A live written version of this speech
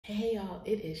Hey y'all,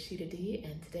 it is Sheeta D,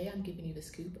 and today I'm giving you the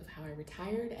scoop of how I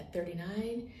retired at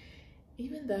 39,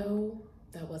 even though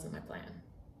that wasn't my plan.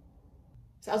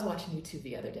 So I was watching YouTube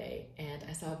the other day, and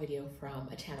I saw a video from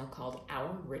a channel called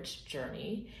Our Rich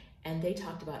Journey, and they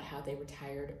talked about how they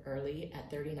retired early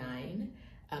at 39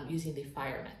 using the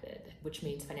FIRE method, which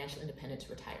means financial independence,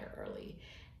 retire early.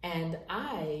 And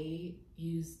I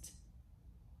used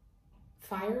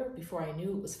FIRE before I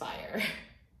knew it was FIRE.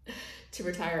 To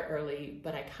retire early,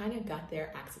 but I kind of got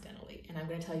there accidentally, and I'm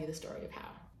going to tell you the story of how.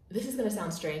 This is going to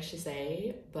sound strange to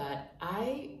say, but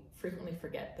I frequently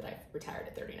forget that I retired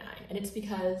at 39, and it's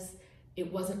because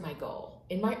it wasn't my goal.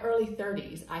 In my early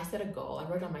 30s, I set a goal. I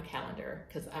wrote on my calendar,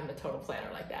 because I'm a total planner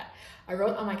like that. I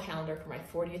wrote on my calendar for my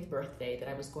 40th birthday that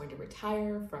I was going to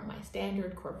retire from my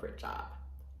standard corporate job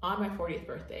on my 40th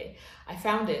birthday. I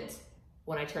found it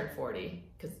when I turned 40,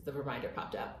 because the reminder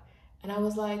popped up, and I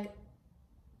was like,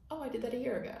 oh, I did that a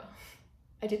year ago.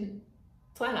 I didn't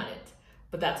plan on it,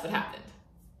 but that's what happened.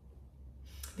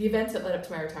 The events that led up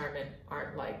to my retirement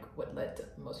aren't like what led to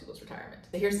most people's retirement.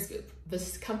 So here's the scoop.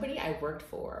 This company I worked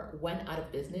for went out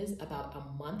of business about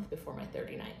a month before my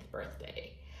 39th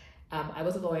birthday. I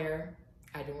was a lawyer.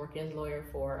 I'd been working as a lawyer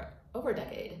for over a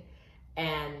decade,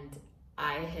 and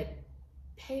I had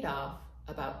paid off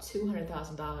about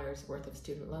 $200,000 worth of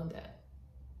student loan debt.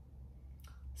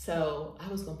 So I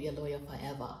was gonna be a lawyer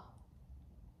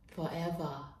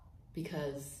forever,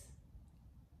 because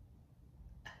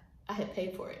I had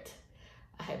paid for it.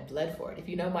 I had bled for it. If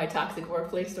you know my toxic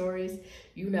workplace stories,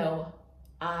 you know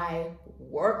I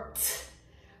worked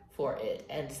for it.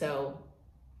 And so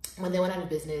when they went out of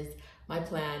business, my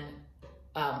plan,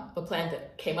 the plan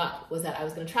that came up was that I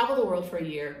was gonna travel the world for a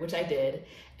year, which I did.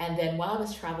 And then while I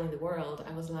was traveling the world,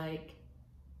 I was like,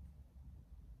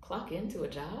 clock into a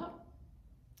job?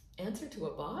 Answer to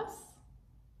a boss?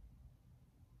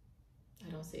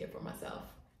 I don't see it for myself.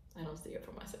 I don't see it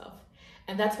for myself.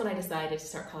 And that's when I decided to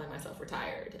start calling myself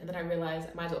retired. And then I realized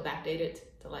I might as well backdate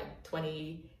it to like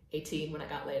 2018 when I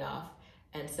got laid off.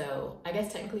 And so I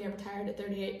guess technically I retired at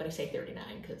 38, but I say 39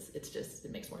 because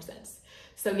it makes more sense.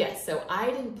 So yes, so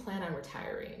I didn't plan on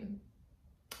retiring.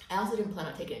 I also didn't plan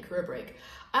on taking a career break.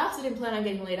 I also didn't plan on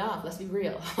getting laid off, let's be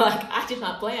real. Like, I did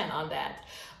not plan on that.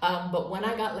 But when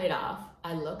I got laid off,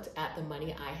 I looked at the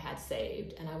money I had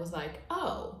saved and I was like,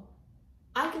 oh,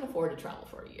 I can afford to travel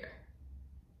for a year.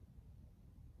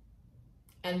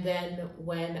 And then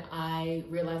when I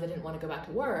realized I didn't want to go back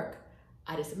to work,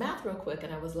 I did some math real quick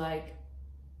and I was like,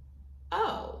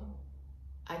 oh,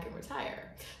 I can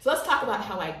retire. So let's talk about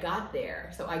how I got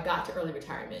there. So I got to early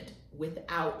retirement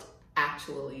without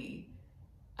actually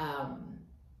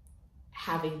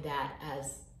having that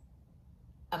as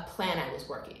a plan I was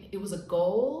working. It was a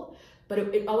goal, but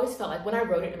it always felt like when I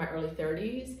wrote it in my early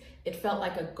 30s, it felt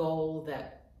like a goal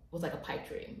that was like a pipe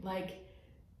dream. Like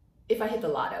if I hit the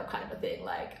lotto kind of a thing,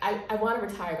 like I want to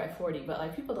retire by 40, but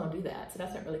like people don't do that. So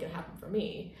that's not really gonna happen for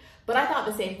me. But I thought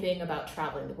the same thing about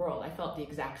traveling the world. I felt the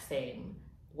exact same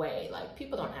way. Like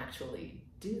people don't actually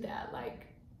do that. Like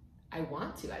I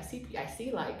want to, I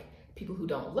see like people who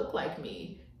don't look like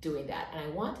me doing that and I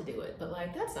want to do it, but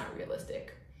like that's not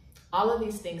realistic. All of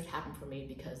these things happened for me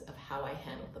because of how I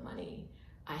handled the money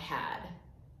I had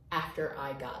after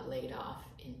I got laid off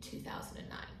in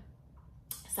 2009.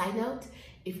 Side note,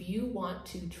 if you want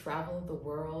to travel the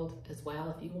world as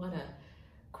well, if you want to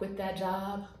quit that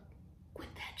job,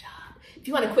 quit that job. If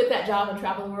you want to quit that job and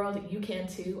travel the world, you can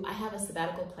too. I have a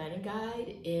sabbatical planning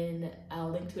guide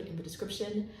I'll link to it in the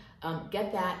description.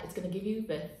 Get that. It's going to give you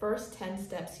the first 10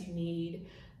 steps you need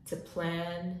to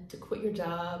plan to quit your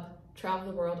job,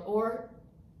 travel the world, or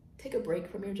take a break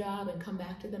from your job and come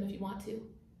back to them if you want to.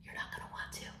 You're not going to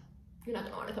want to. You're not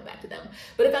going to want to come back to them.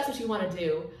 But if that's what you want to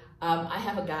do, I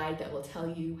have a guide that will tell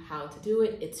you how to do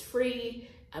it. It's free.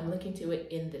 I'm linking to it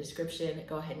in the description.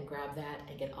 Go ahead and grab that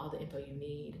and get all the info you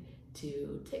need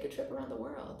to take a trip around the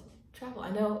world. Travel. I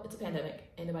know it's a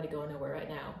pandemic. Ain't nobody going nowhere right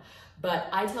now. But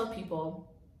I tell people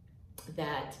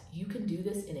that you can do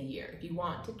this in a year. If you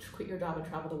want to quit your job and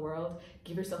travel the world,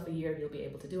 give yourself a year and you'll be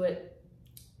able to do it.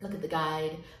 Look at the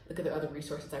guide, look at the other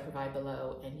resources I provide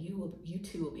below, and you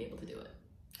too will be able to do it.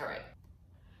 All right.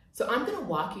 So I'm going to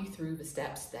walk you through the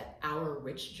steps that Our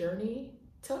Rich Journey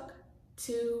took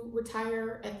to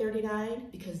retire at 39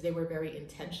 because they were very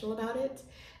intentional about it.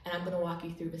 And I'm going to walk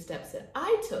you through the steps that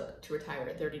I took to retire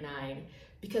at 39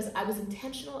 because I was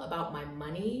intentional about my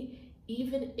money,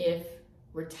 even if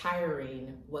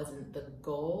retiring wasn't the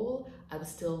goal. I was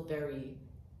still very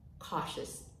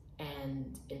cautious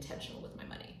and intentional with my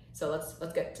money. So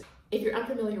let's get to If you're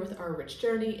unfamiliar with Our Rich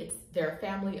Journey, they're a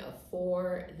family of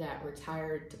 4 that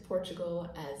retired to Portugal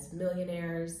as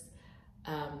millionaires,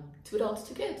 2 adults,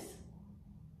 2 kids.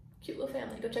 Cute little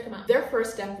family, go check them out. Their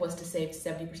first step was to save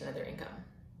 70% of their income.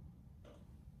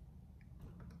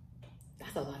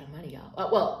 That's a lot of money, y'all.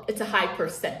 Well, it's a high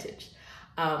percentage.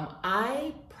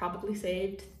 I probably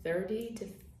saved 30 to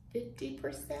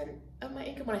 50% of my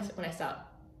income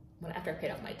after I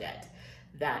paid off my debt.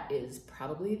 That is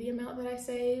probably the amount that I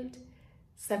saved.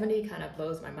 70 kind of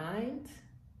blows my mind.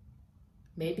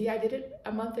 Maybe I did it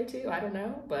a month or 2, I don't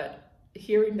know, but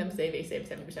hearing them say they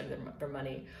saved 70% of their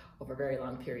money over a very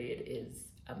long period is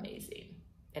amazing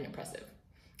and impressive.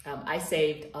 I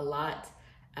saved a lot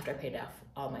after I paid off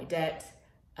all my debt,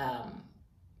 but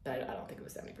I don't think it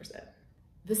was 70%.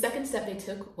 The second step they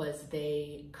took was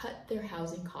they cut their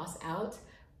housing costs out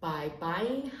by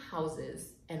buying houses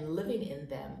and living in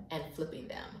them and flipping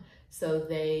them. So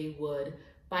they would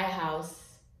buy a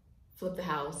house, flip the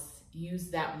house, use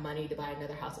that money to buy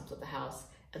another house and flip the house.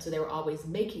 And so they were always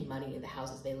making money in the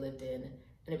houses they lived in.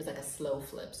 And it was like a slow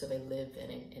flip. So they live in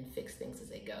and fix things as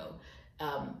they go.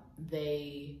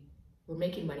 They were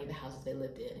making money in the houses they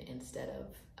lived in instead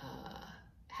of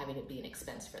having it be an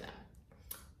expense for them.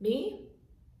 Me,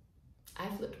 I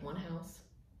flipped one house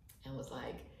and was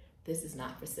like, this is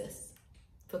not for sis.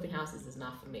 Flipping houses is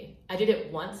not for me. I did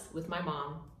it once with my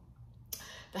mom.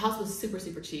 The house was super,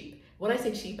 super cheap. When I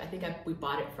say cheap, I think we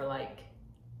bought it for like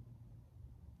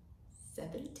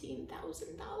 $17,000.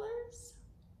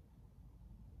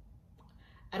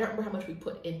 I don't remember how much we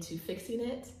put into fixing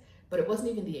it, but it wasn't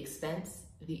even the expense,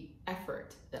 the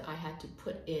effort that I had to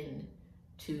put in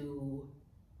to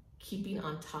keeping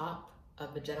on top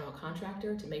of the general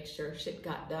contractor to make sure shit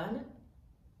got done.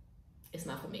 It's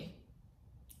not for me.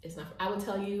 It's not. I will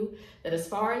tell you that as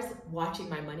far as watching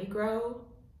my money grow,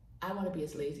 I want to be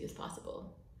as lazy as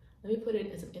possible. Let me put it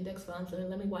in some index funds.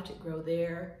 Let me watch it grow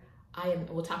there.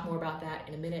 We'll talk more about that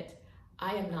in a minute.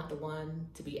 I am not the one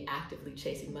to be actively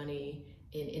chasing money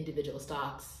in individual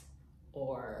stocks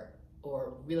or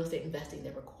real estate investing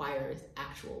that requires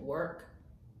actual work.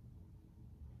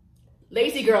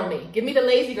 Lazy girl me. Give me the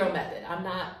lazy girl method.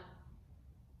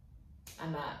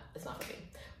 It's not for me.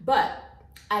 But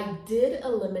I did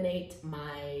eliminate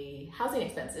my housing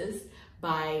expenses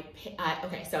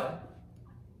okay, so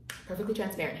perfectly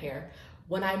transparent here.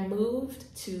 When I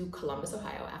moved to Columbus,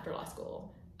 Ohio after law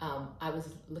school, I was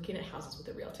looking at houses with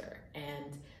a realtor,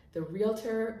 and the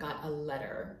realtor got a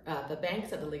letter. The bank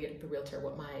said the realtor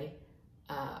what my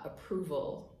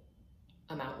approval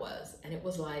amount was, and it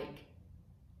was like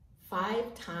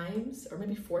 5 times or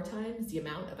maybe 4 times the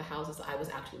amount of the houses I was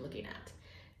actually looking at.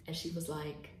 And she was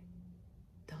like,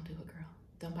 don't do it, girl.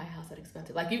 Don't buy a house that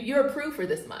expensive. Like, you're approved for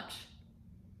this much.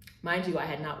 Mind you, I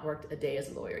had not worked a day as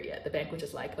a lawyer yet. The bank was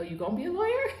just like, oh, you gonna be a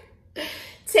lawyer?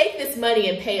 Take this money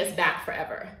and pay us back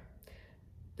forever.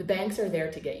 The banks are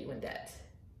there to get you in debt.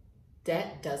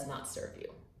 Debt does not serve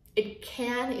you. It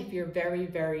can if you're very,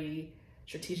 very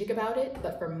strategic about it,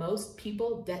 but for most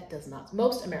people, debt does not.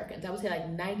 Most Americans, I would say like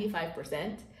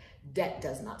 95%, debt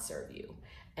does not serve you.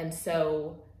 And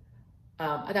so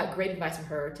I got great advice from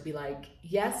her to be like,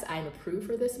 yes, I'm approved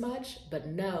for this much, but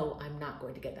no, I'm not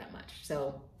going to get that much.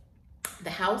 So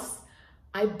the house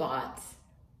I bought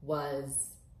was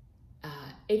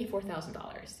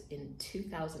 $84,000 in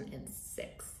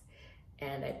 2006.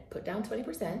 And I put down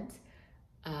 20%.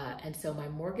 And so my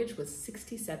mortgage was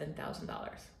 $67,000.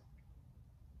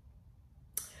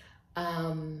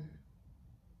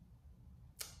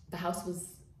 The house was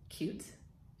cute.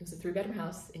 It was a 3-bedroom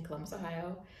house in Columbus,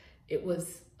 Ohio. It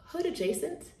was hood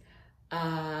adjacent.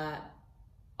 All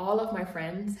of my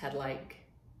friends had like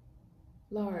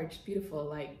large, beautiful,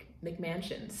 like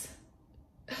McMansions.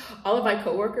 All of my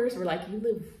coworkers were like, you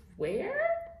live where?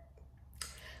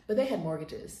 But they had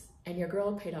mortgages, and your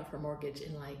girl paid off her mortgage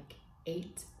in like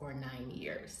 8 or 9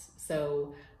 years.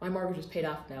 So my mortgage was paid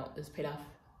off. No, it was paid off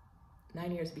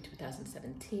 9 years, would be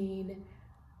 2017.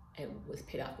 It was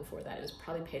paid off before that. It was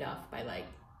probably paid off by like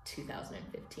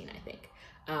 2015, I think.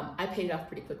 I paid it off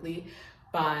pretty quickly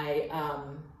by,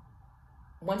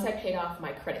 once I paid off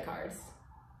my credit cards,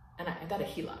 and I got a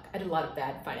HELOC. I did a lot of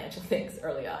bad financial things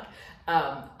early on.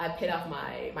 I paid off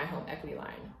my home equity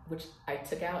line, which I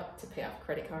took out to pay off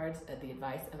credit cards at the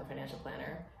advice of a financial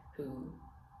planner who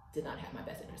did not have my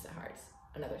best interest at heart.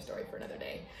 Another story for another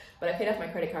day. But I paid off my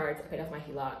credit cards, I paid off my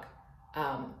HELOC.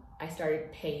 I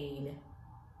started paying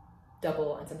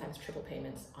double and sometimes triple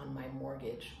payments on my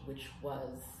mortgage, which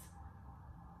was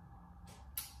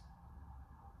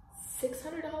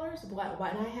 $600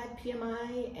 when I had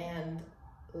PMI, and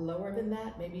lower than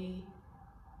that, maybe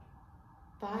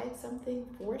 5 something,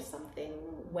 4 something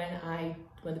when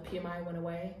the PMI went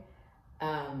away.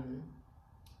 And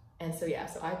so yeah,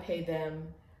 so I paid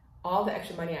them all the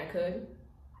extra money I could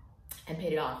and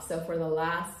paid it off. So for the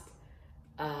last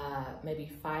maybe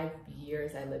 5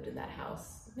 years I lived in that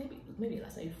house, maybe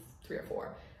less, maybe 3 or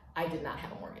 4, I did not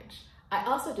have a mortgage. I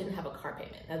also didn't have a car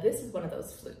payment. Now this is one of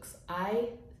those flukes. I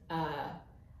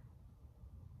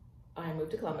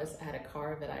moved to Columbus. I had a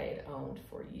car that I had owned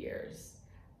for years.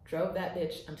 Drove that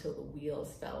bitch until the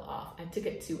wheels fell off. I took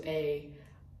it to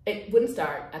it wouldn't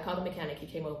start. I called the mechanic, he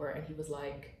came over and he was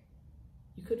like,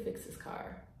 you could fix this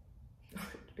car, or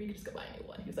you could just go buy a new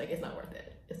one. He was like, it's not worth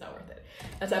it. It's not worth it.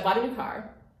 And so I bought a new car.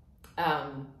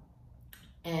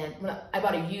 And when I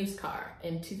bought a used car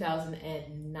in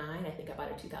 2009, I think I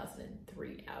bought a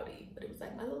 2003 Audi, but it was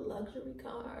like my little luxury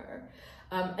car.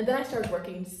 And then I started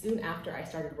working, soon after I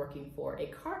started working for a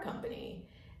car company,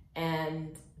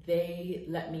 and they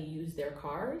let me use their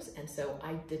cars. And so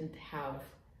I didn't have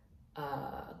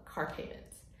car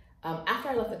payments. After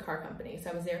I left the car company, so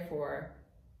I was there for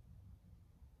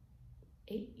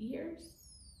 8 years.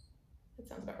 That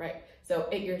sounds about right. So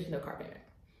 8 years, no car payment.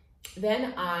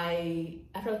 Then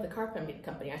after I left the car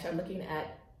company, I started looking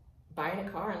at buying a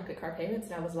car and looking at car payments,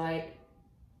 and I was like,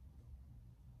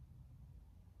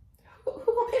 who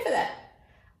will pay for that?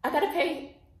 I gotta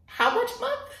pay how much a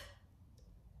month?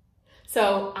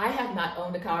 So I have not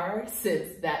owned a car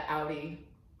since that Audi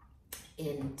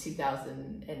in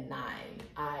 2009.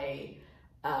 I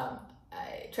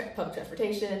public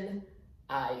transportation,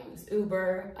 I use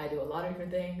Uber, I do a lot of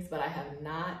different things, but I have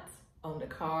not owned a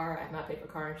car. I have not paid for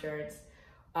car insurance.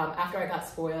 After I got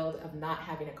spoiled of not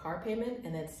having a car payment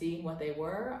and then seeing what they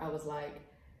were, I was like,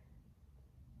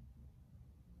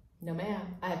 no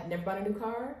ma'am, I have never bought a new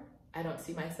car. I don't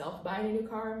see myself buying a new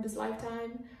car in this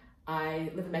lifetime.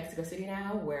 I live in Mexico City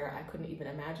now, where I couldn't even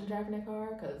imagine driving a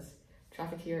car because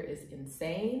traffic here is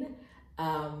insane.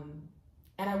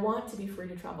 And I want to be free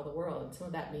to travel the world. And some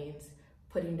of that means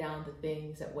putting down the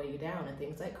things that weigh you down, and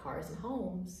things like cars and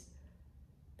homes,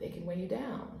 they can weigh you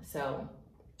down. So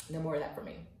no more of that for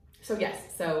me. So yes,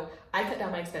 so I cut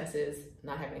down my expenses,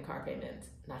 not having a car payment,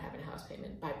 not having a house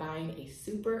payment, by buying not a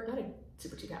super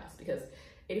cheap house, because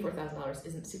 $84,000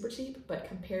 isn't super cheap, but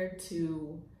compared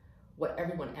to what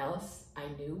everyone else I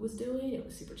knew was doing, it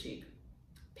was super cheap.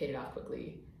 Paid it off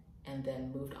quickly, and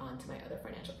then moved on to my other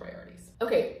financial priorities.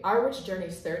 Okay, our Rich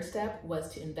Journey's third step was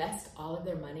to invest all of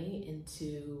their money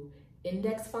into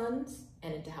index funds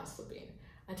and into house flipping.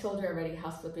 I told you already,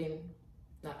 house flipping,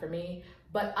 not for me,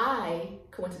 but I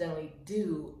coincidentally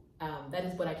do, that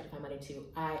is what I did my money to.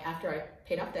 After I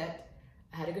paid off debt,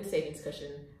 I had a good savings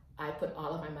cushion. I put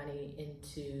all of my money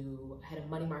into, I had a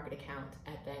money market account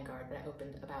at Vanguard that I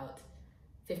opened about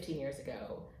 15 years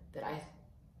ago that I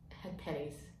had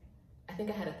pennies. I think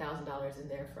I had $1,000 in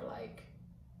there for like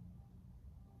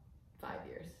 5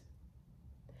 years.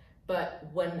 But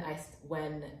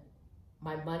when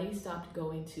my money stopped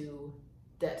going to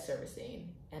debt servicing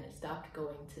and it stopped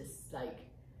going to like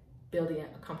building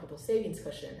a comfortable savings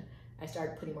cushion, I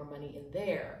started putting more money in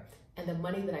there. And the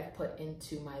money that I've put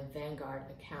into my Vanguard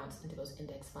accounts, into those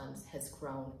index funds, has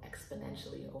grown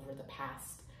exponentially over the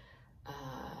past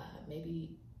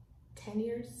maybe 10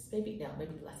 years, maybe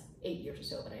less, 8 years or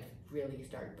so, but I've really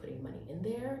started putting money in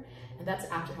there. And that's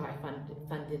after how I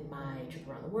funded my trip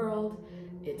around the world.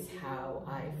 It's how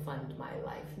I fund my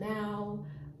life now.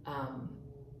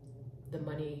 The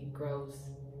money grows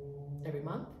every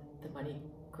month. The money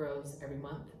grows every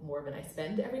month more than I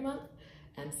spend every month.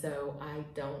 And so I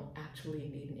don't actually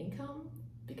need an income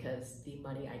because the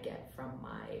money I get from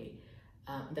my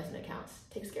investment accounts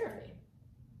takes care of me.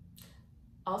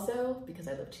 Also, because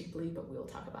I live cheaply, but we'll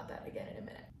talk about that again in a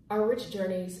minute. Our Rich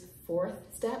Journey's fourth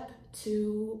step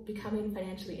to becoming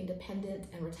financially independent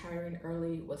and retiring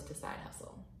early was to side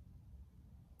hustle.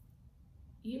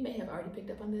 You may have already picked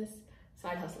up on this.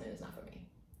 Side hustling is not for me.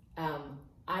 I'm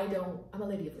a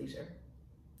lady of leisure.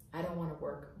 I don't want to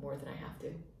work more than I have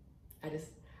to.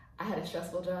 I had a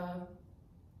stressful job.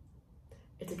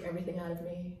 It took everything out of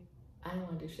me. I don't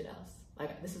want to do shit else.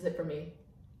 Like, this is it for me.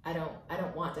 I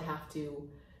don't want to have to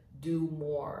do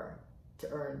more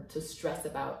to stress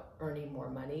about earning more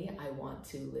money. I want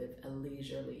to live a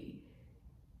leisurely,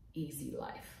 easy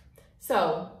life.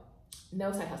 So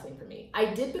no side hustling for me. I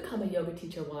did become a yoga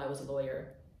teacher while I was a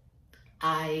lawyer.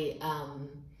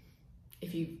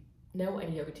 If you know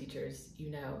any yoga teachers, you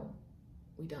know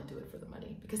we don't do it for the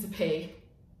money because the pay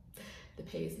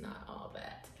is not all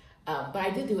that. But I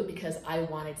did do it because I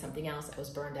wanted something else. I was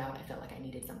burned out. I felt like I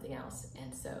needed something else.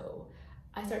 And so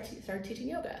I started teaching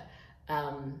yoga.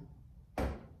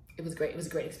 It was great. It was a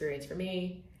great experience for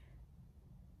me.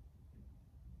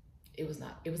 it was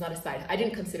not a side, I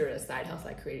didn't consider it a side hustle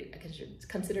I created. I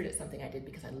considered it something I did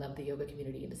because I loved the yoga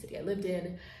community in the city I lived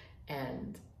in.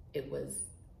 And it was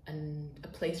a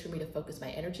place for me to focus my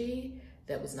energy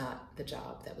that was not the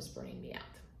job that was burning me out.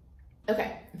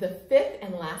 Okay, the fifth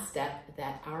and last step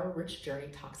that Our Rich Journey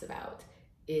talks about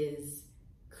is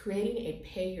creating a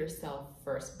pay yourself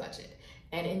first budget.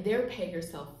 And in their pay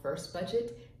yourself first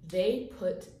budget, they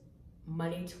put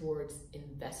money towards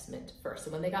investment first.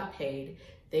 So when they got paid,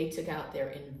 they took out their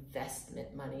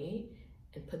investment money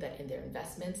and put that in their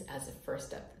investments as the first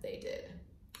step that they did.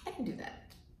 I can do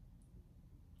that.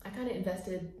 I kind of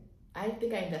invested, I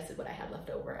think I invested what I had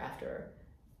left over after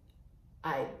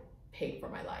I paid for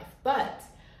my life. But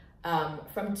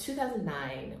from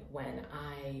 2009, when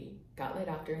I got laid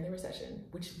off during the recession,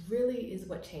 which really is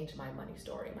what changed my money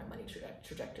story, my money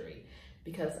trajectory,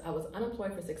 because I was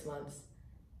unemployed for 6 months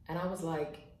and I was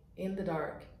like in the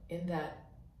dark in that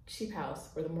cheap house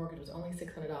where the mortgage was only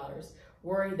 $600,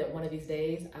 worried that one of these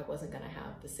days I wasn't gonna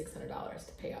have the $600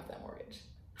 to pay off that mortgage.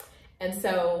 And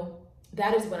so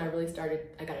that is when I really started,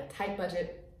 I got a tight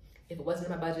budget. If it wasn't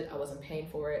in my budget, I wasn't paying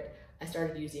for it. I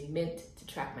started using Mint to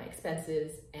track my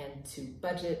expenses and to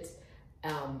budget,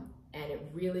 and it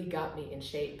really got me in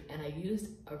shape. And I used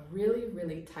a really,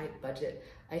 really tight budget.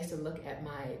 I used to look at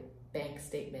my bank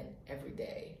statement every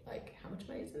day, like how much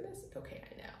money is in this? Okay,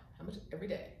 I know, how much every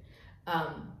day.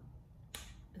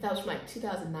 That was from like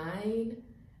 2009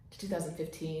 to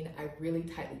 2015, I really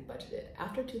tightly budgeted.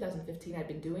 After 2015, I'd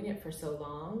been doing it for so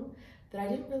long that I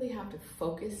didn't really have to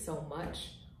focus so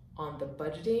much on the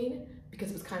budgeting because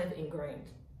it was kind of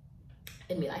ingrained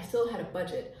in me. I still had a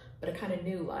budget, but I kind of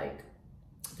knew like,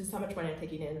 this is how much money I'm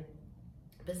taking in,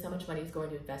 this is how much money is going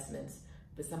to investments,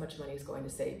 this is how much money is going to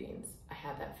savings. I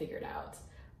had that figured out.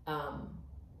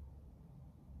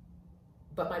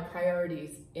 But my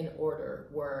priorities in order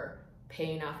were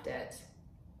paying off debt,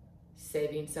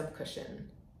 saving some cushion,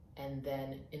 and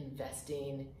then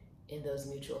investing in those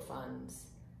mutual funds.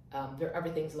 There are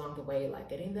other things along the way, like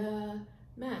getting the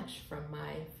match from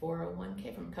my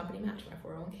 401k, from company match from my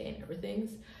 401k and everything.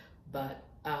 But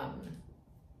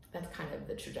that's kind of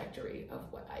the trajectory of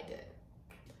what I did.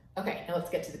 Okay, now let's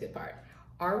get to the good part.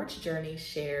 Our Rich Journey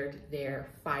shared their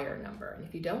FIRE number. And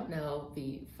if you don't know,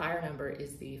 the FIRE number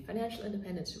is the Financial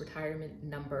Independence Retirement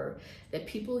number that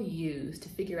people use to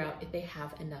figure out if they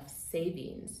have enough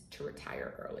savings to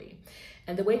retire early.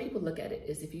 And the way people look at it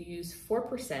is if you use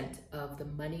 4% of the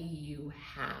money you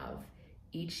have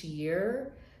each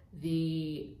year,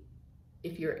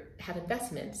 if you have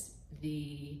investments,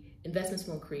 the investments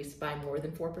will increase by more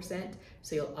than 4%,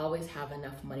 so you'll always have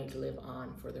enough money to live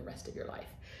on for the rest of your life.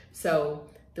 So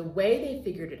the way they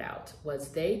figured it out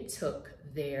was they took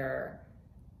their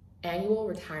annual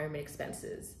retirement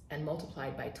expenses and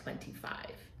multiplied by 25.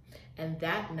 And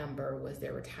that number was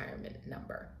their retirement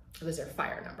number. It was their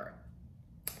FIRE number.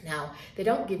 Now, they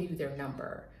don't give you their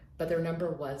number, but their number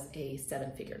was a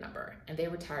 7-figure number. And they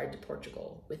retired to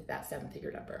Portugal with that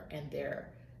 7-figure number and their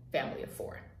family of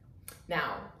 4.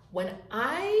 Now, when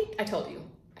I told you,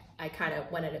 I kind of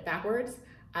went at it backwards.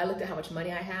 I looked at how much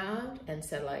money I had and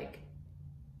said like,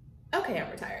 okay,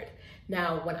 I'm retired.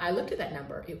 Now, when I looked at that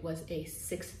number, it was a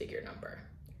 6-figure number.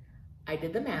 I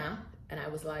did the math and I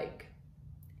was like,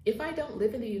 if I don't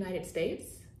live in the United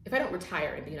States, if I don't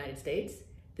retire in the United States,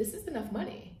 this is enough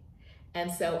money.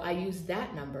 And so I used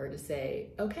that number to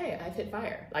say, okay, I've hit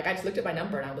FIRE. Like I just looked at my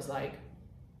number and I was like,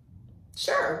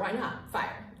 sure, why not?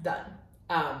 FIRE, done.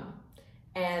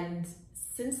 And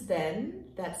since then,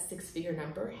 that 6-figure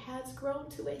number has grown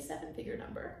to a 7-figure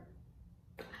number.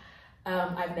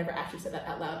 I've never actually said that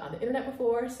out loud on the internet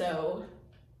before, so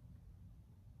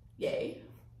yay.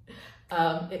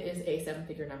 It is a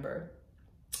 7-figure number.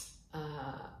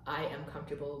 I am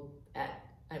comfortable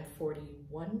I'm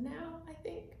 41 now, I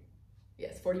think.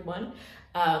 Yes, 41.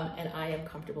 And I am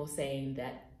comfortable saying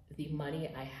that the money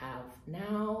I have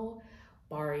now,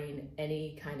 barring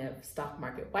any kind of stock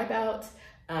market wipeout,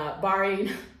 barring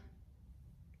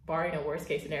a worst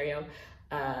case scenario,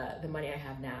 the money I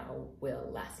have now will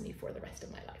last me for the rest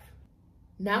of my life.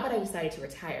 Now that I decided to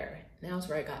retire, now is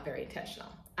where I got very intentional.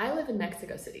 I live in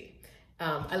Mexico City.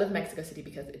 I live in Mexico City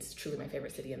because it's truly my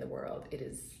favorite city in the world. It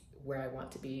is where I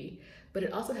want to be, but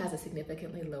it also has a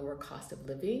significantly lower cost of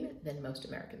living than most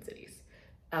American cities.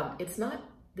 It's not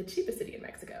the cheapest city in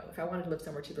Mexico. If I wanted to live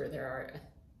somewhere cheaper,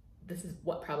 this is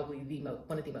what probably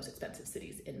one of the most expensive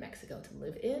cities in Mexico to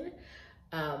live in,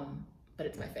 but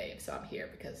it's my fave, so I'm here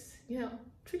because,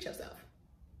 treat yourself.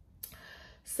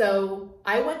 So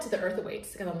I went to the Earth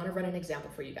Awaits because I want to run an example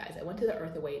for you guys. I went to the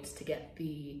Earth Awaits to get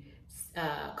the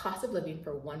cost of living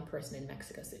for one person in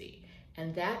Mexico City.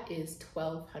 and that is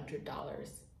 $1,200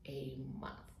 a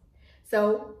month.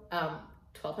 So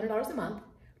 $1,200 a month,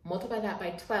 multiply that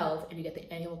by 12, and you get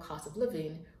the annual cost of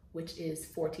living, which is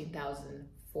 $14,400.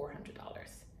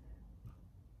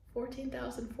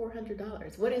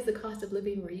 $14,400. What is the cost of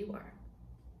living where you are?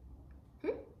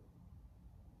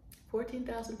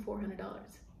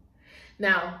 $14,400.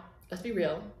 Now, let's be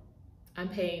real. I'm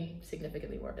paying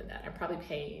significantly more than that. I'm probably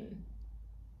paying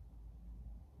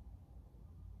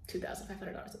 $2,500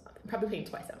 a month. I'm probably paying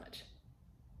twice that much.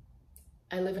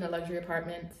 I live in a luxury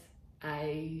apartment.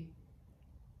 I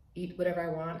eat whatever I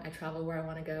want. I travel where I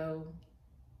want to go.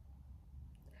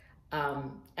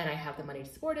 And I have the money to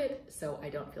support it, so I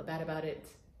don't feel bad about it.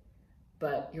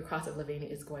 But your cost of living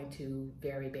is going to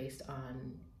vary based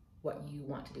on what you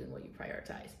want to do and what you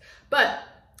prioritize. But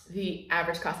the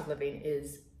average cost of living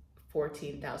is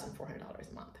 $14,400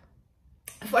 a month.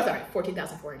 Sorry,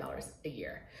 $14,400 a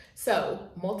year. So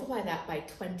multiply that by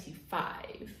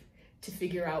 25 to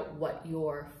figure out what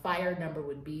your FIRE number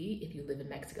would be if you live in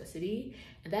Mexico City,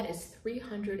 and that is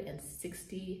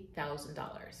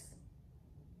 $360,000.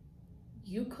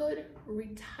 You could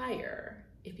retire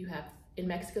if you have in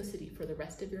Mexico City for the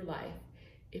rest of your life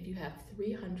if you have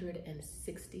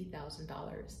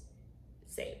 $360,000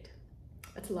 saved.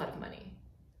 That's a lot of money.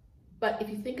 But if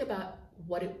you think about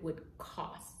what it would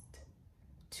cost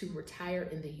to retire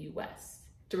in the US,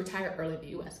 to retire early in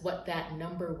the US, what that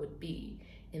number would be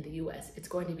in the US, it's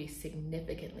going to be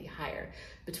significantly higher.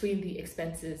 Between the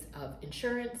expenses of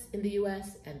insurance in the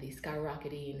US and the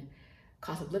skyrocketing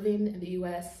cost of living in the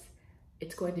US,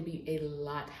 it's going to be a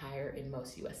lot higher in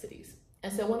most US cities.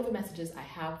 And so one of the messages I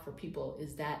have for people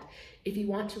is that if you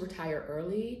want to retire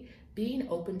early, being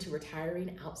open to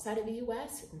retiring outside of the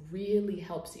US really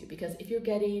helps you, because if you're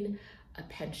getting a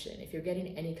pension, if you're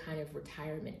getting any kind of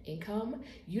retirement income,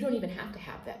 you don't even have to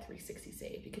have that 360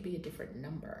 saved. It could be a different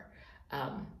number.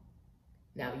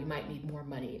 Now you might need more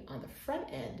money on the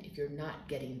front end if you're not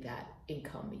getting that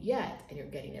income yet and you're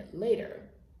getting it later.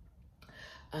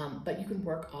 But you can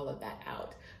work all of that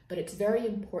out. But it's very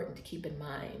important to keep in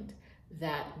mind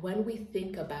that when we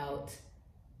think about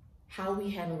how we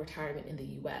handle retirement in the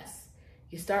US,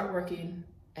 you start working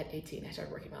at 18. I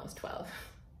started working when I was 12,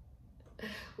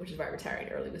 which is why retiring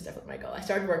early was definitely my goal. I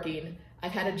started working,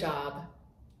 I've had a job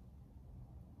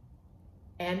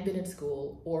and been in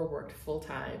school or worked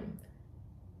full-time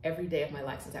every day of my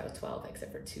life since I was 12,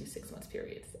 except for 2 6-month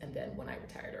periods. And then when I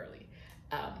retired early,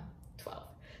 12.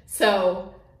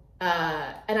 So,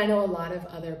 and I know a lot of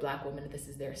other Black women, this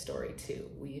is their story too.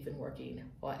 We've been working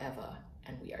forever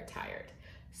and we are tired.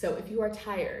 So if you are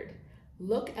tired,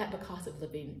 look at the cost of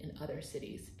living in other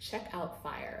cities. Check out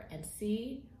FIRE and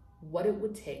see what it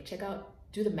would take.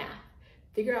 Do the math.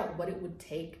 Figure out what it would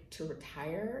take to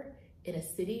retire in a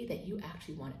city that you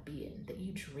actually want to be in, that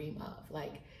you dream of.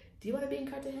 Like, do you want to be in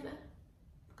Cartagena,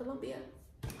 Colombia,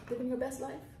 living your best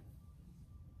life?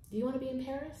 Do you want to be in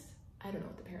Paris? I don't know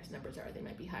what the Paris numbers are. They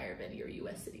might be higher than your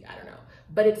US city. I don't know.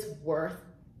 But it's worth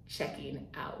checking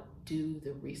out. Do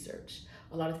the research.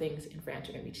 A lot of things in France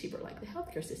are going to be cheaper, like the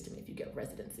healthcare system if you get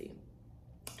residency.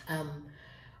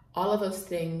 All of those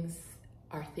things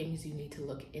are things you need to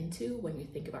look into when you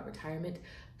think about retirement.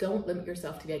 Don't limit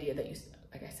yourself to the idea that you,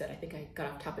 like I said, I think I got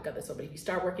off topic of this one, but if you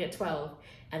start working at 12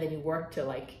 and then you work till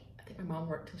like, I think my mom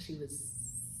worked till she was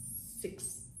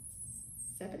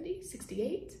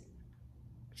 68.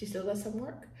 She still does some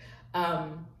work.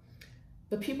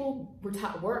 But people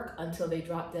work until they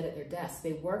drop dead at their desks.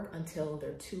 They work until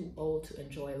they're too old to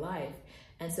enjoy life.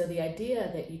 And so the idea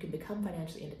that you can become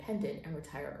financially independent and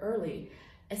retire early,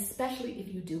 especially if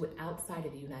you do it outside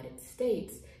of the United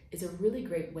States, is a really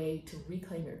great way to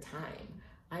reclaim your time.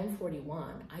 I'm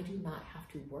 41, I do not have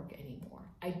to work anymore.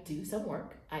 I do some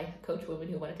work. I coach women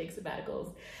who want to take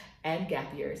sabbaticals and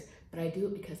gap years, but I do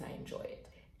it because I enjoy it.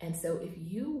 And so if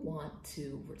you want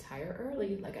to retire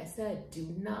early, like I said, do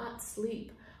not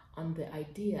sleep on the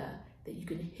idea that you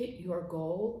can hit your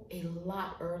goal a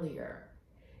lot earlier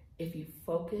if you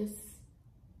focus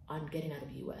on getting out of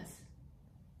the US.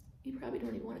 You probably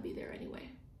don't even want to be there anyway,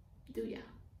 do ya?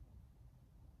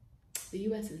 The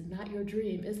US is not your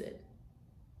dream, is it?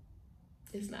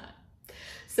 It's not.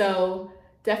 So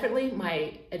definitely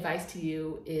my advice to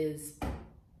you is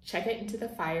check into the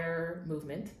FIRE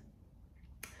movement.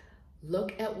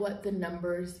 Look at what the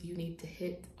numbers you need to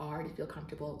hit are to feel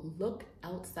comfortable. Look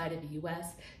outside of the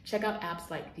US. Check out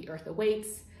apps like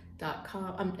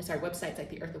theearthawaits.com. Websites like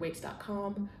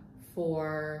theearthawaits.com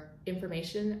for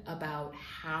information about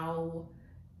how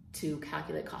to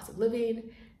calculate cost of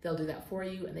living. They'll do that for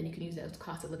you, and then you can use those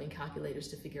cost of living calculators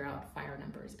to figure out FIRE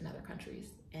numbers in other countries,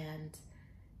 and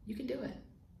you can do it.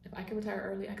 If I can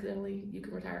retire early accidentally, you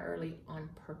can retire early on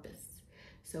purpose.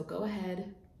 So go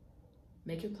ahead,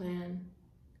 make your plan,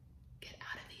 get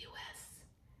out of the US,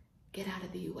 get out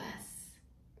of the US,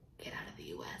 get out of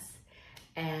the US.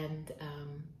 And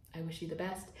I wish you the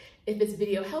best. If this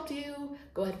video helped you,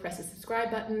 go ahead and press the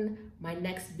subscribe button. My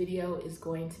next video is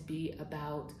going to be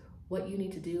about what you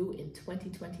need to do in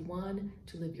 2021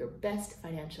 to live your best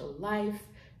financial life.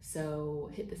 So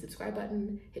hit the subscribe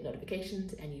button, hit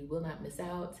notifications, and you will not miss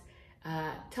out.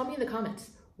 Tell me in the comments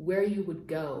where you would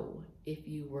go if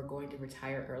you were going to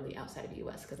retire early outside of the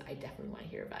US, because I definitely want to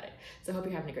hear about it. So I hope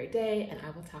you're having a great day, and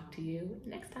I will talk to you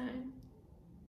next time.